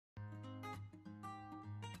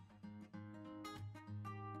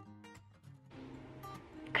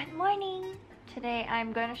Good morning! Today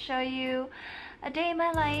I'm going to show you a day in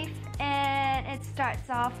my life, and it starts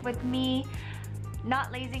off with me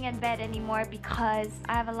not lazing in bed anymore because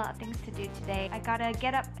I have a lot of things to do today. I gotta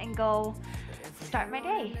get up and go start my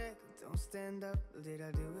day. Don't stand up, did I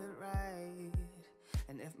do it right?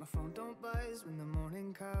 And if my phone don't buzz when the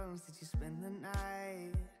morning comes, did you spend the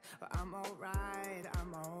night? Well, I'm alright,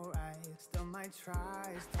 still might try.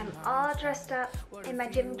 I'm all dressed up in my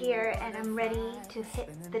gym gear and I'm ready to hit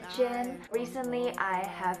the gym. Recently I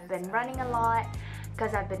have been running a lot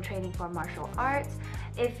because I've been training for martial arts.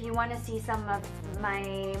 If you want to see some of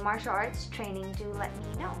my martial arts training, do let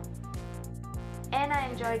me know. And I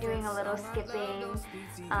enjoy doing a little skipping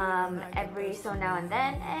every so now and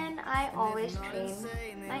then, and I always train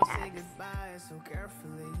my abs.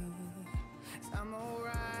 I'm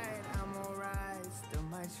alright, still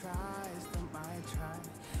might try.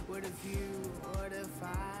 What if you, what if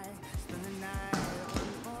I spend the night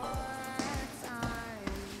one more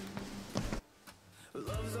time?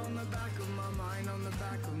 Love's on the back of my mind, on the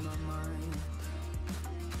back of my mind.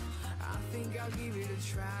 I think I'll give it a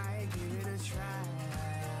try,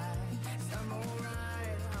 I'm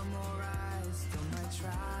alright, still might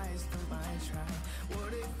try.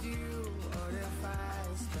 What if you, what if I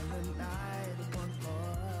spend the night one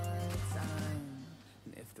more time?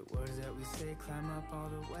 And if the words that we say climb up all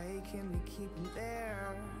the way, can we keep them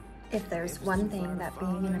there? If there's one thing that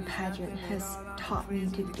being in a pageant has taught me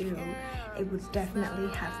to do, it would definitely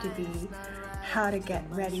have to be how to get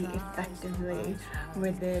ready effectively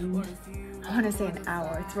within, I want to say, an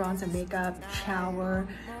hour. Throw on some makeup, shower,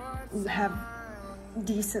 have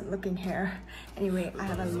decent looking hair. Anyway, I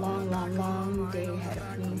have a long day ahead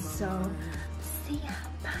of me, so see ya,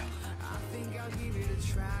 bye. I think I'll give it a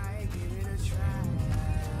try,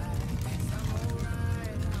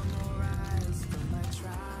 I'm alright, still might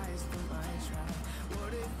try.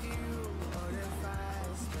 What if you, what if I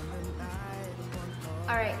spend the night one more?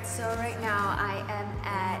 Alright, so right now I am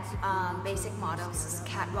at Basic Models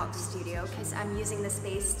Catwalk Studio because I'm using the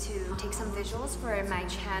space to take some visuals for my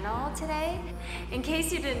channel today. In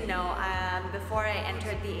case you didn't know, before I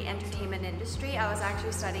entered the entertainment industry, I was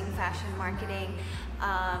actually studying fashion marketing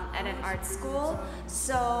at an art school.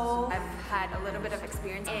 So I've had a little bit of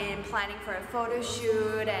experience in planning for a photo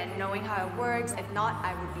shoot and knowing how it works. If not,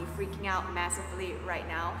 I would be freaking out massively right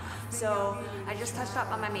now. So I just touched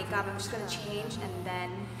up on my makeup. I'm just gonna change and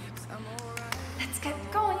then let's get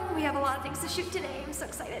going. We have a lot of things to shoot today. I'm so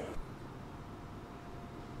excited.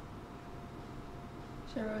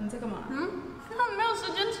 Cheryl, 你在干嘛？没有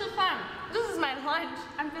时间吃饭。This is my lunch.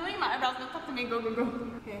 I'm filling my eyebrows. Now talk to me. Go.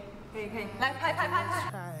 Okay. 来拍。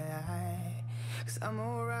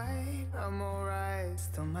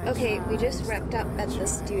Okay, we just wrapped up at the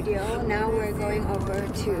studio. Now we're going over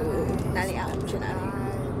to 哪里啊？我们去哪里？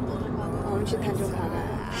我们去探究爬吧。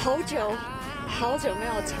好久没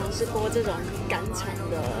有尝试过这种赶场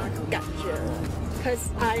的感觉了。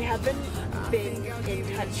Because I haven't been in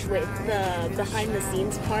touch with the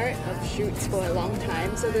behind-the-scenes part of shoots for a long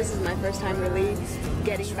time, so this is my first time really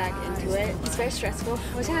getting back into it. It's very stressful.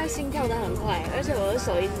 我现在心跳得很快，而且我的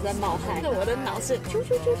手一直在冒汗，我的脑是啾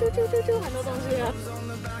很多东西啊。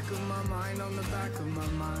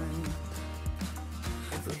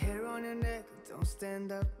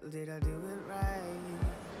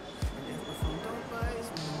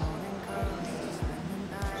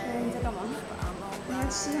你在干嘛？你在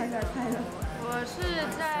吃还是在拍呢？我是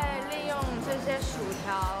在利用这些薯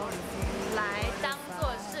条来当做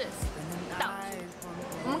是道具。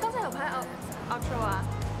我们刚才有拍 outro 啊，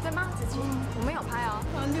对吗？子琪，我们有拍哦。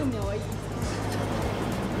6秒而已。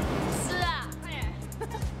是啊，快点。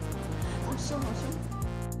好凶。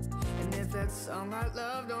And if that song I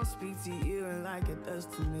love don't speak to you like it does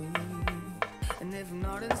to me, and if I'm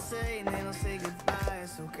not insane, then I'll say goodbye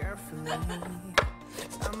so carefully.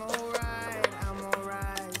 I'm alright,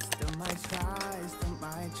 still might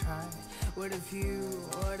try. What if you,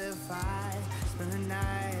 what if I spend the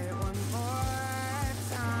night one more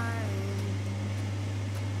time?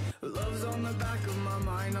 Love's on the back of my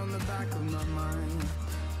mind, on the back of my mind.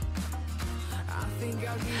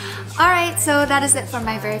 Alright, so that is it for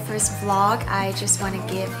my very first vlog. I just want to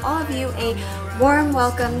give all of you a warm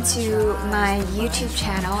welcome to my YouTube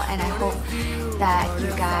channel, and I hope that you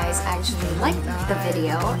guys actually liked the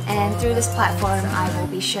video. And through this platform, I will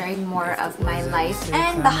be sharing more of my life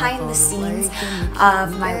and behind the scenes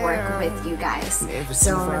of my work with you guys.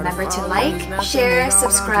 So remember to like, share,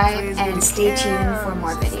 subscribe, and stay tuned for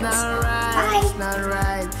more videos. Bye!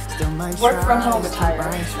 Work from home attire.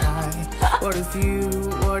 What if you,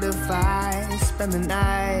 what if I spend the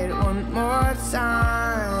night one more time?